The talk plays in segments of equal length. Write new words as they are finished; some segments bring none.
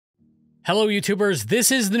Hello YouTubers,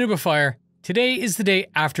 this is the Noobifier. Today is the day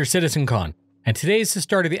after CitizenCon, and today is the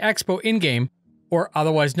start of the Expo in-game, or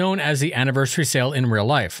otherwise known as the anniversary sale in real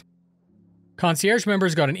life. Concierge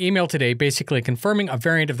members got an email today basically confirming a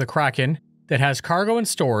variant of the Kraken that has cargo and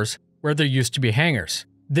stores where there used to be hangars.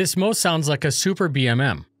 This most sounds like a super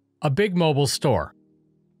BMM, a big mobile store.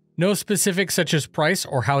 No specifics such as price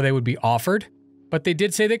or how they would be offered, but they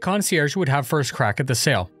did say that Concierge would have first crack at the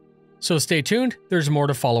sale. So stay tuned, there's more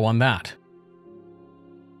to follow on that.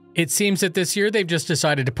 It seems that this year they've just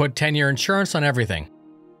decided to put 10-year insurance on everything.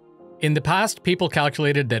 In the past, people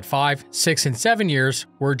calculated that 5, 6, and 7 years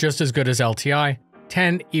were just as good as LTI,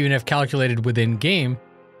 10 even if calculated within game.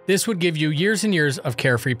 This would give you years and years of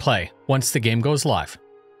carefree play once the game goes live.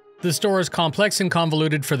 The store is complex and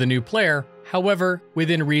convoluted for the new player, however,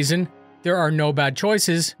 within reason, there are no bad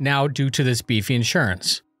choices now due to this beefy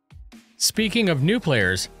insurance. Speaking of new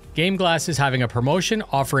players, GameGlass is having a promotion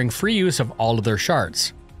offering free use of all of their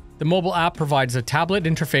shards. The mobile app provides a tablet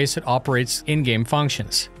interface that operates in-game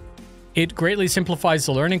functions. It greatly simplifies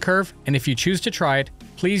the learning curve, and if you choose to try it,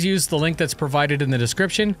 please use the link that's provided in the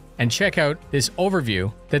description and check out this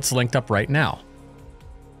overview that's linked up right now.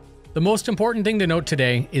 The most important thing to note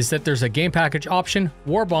today is that there's a game package option,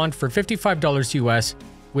 War Bond, for $55 US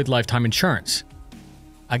with lifetime insurance.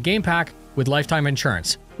 A game pack with lifetime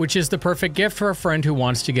insurance, which is the perfect gift for a friend who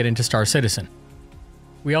wants to get into Star Citizen.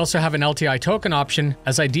 We also have an LTI token option,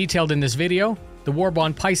 as I detailed in this video, the War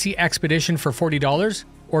Bond Pisces Expedition for $40,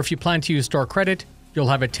 or if you plan to use store credit, you'll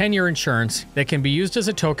have a 10-year insurance that can be used as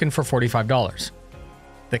a token for $45.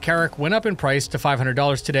 The Carrack went up in price to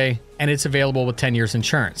 $500 today, and it's available with 10 years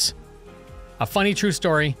insurance. A funny true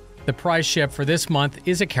story, the prize ship for this month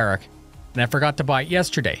is a Carrack, and I forgot to buy it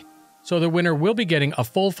yesterday, so the winner will be getting a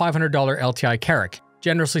full $500 LTI Carrack,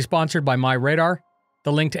 generously sponsored by MyRadar.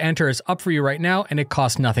 The link to enter is up for you right now, and it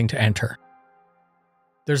costs nothing to enter.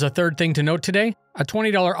 There's a third thing to note today, a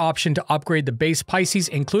 $20 option to upgrade the base Pisces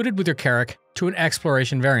included with your Carrack to an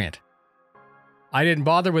exploration variant. I didn't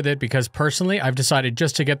bother with it because personally I've decided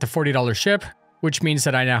just to get the $40 ship, which means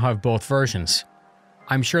that I now have both versions.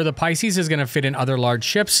 I'm sure the Pisces is going to fit in other large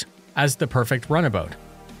ships as the perfect runabout.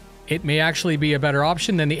 It may actually be a better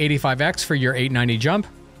option than the 85X for your 890 jump,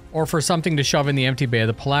 or for something to shove in the empty bay of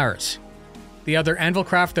the Polaris. The other ANVIL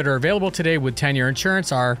craft that are available today with 10-year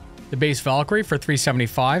insurance are the base Valkyrie for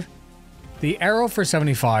 $375, the Arrow for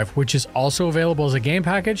 $75, which is also available as a game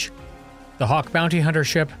package, the Hawk Bounty Hunter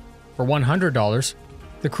ship for $100,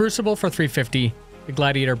 the Crucible for $350, the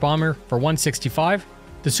Gladiator Bomber for $165,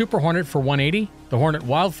 the Super Hornet for $180, the Hornet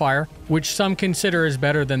Wildfire, which some consider is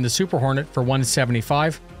better than the Super Hornet for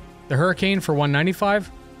 $175, the Hurricane for $195,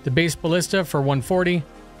 the base Ballista for $140,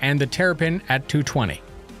 and the Terrapin at $220.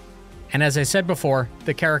 And as I said before,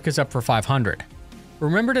 the Carrack is up for $500.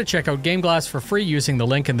 Remember to check out GameGlass for free using the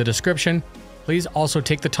link in the description. Please also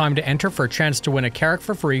take the time to enter for a chance to win a Carrack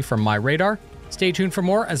for free from MyRadar. Stay tuned for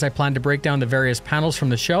more as I plan to break down the various panels from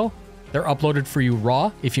the show. They're uploaded for you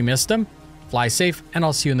raw if you missed them. Fly safe, and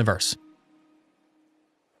I'll see you in the verse.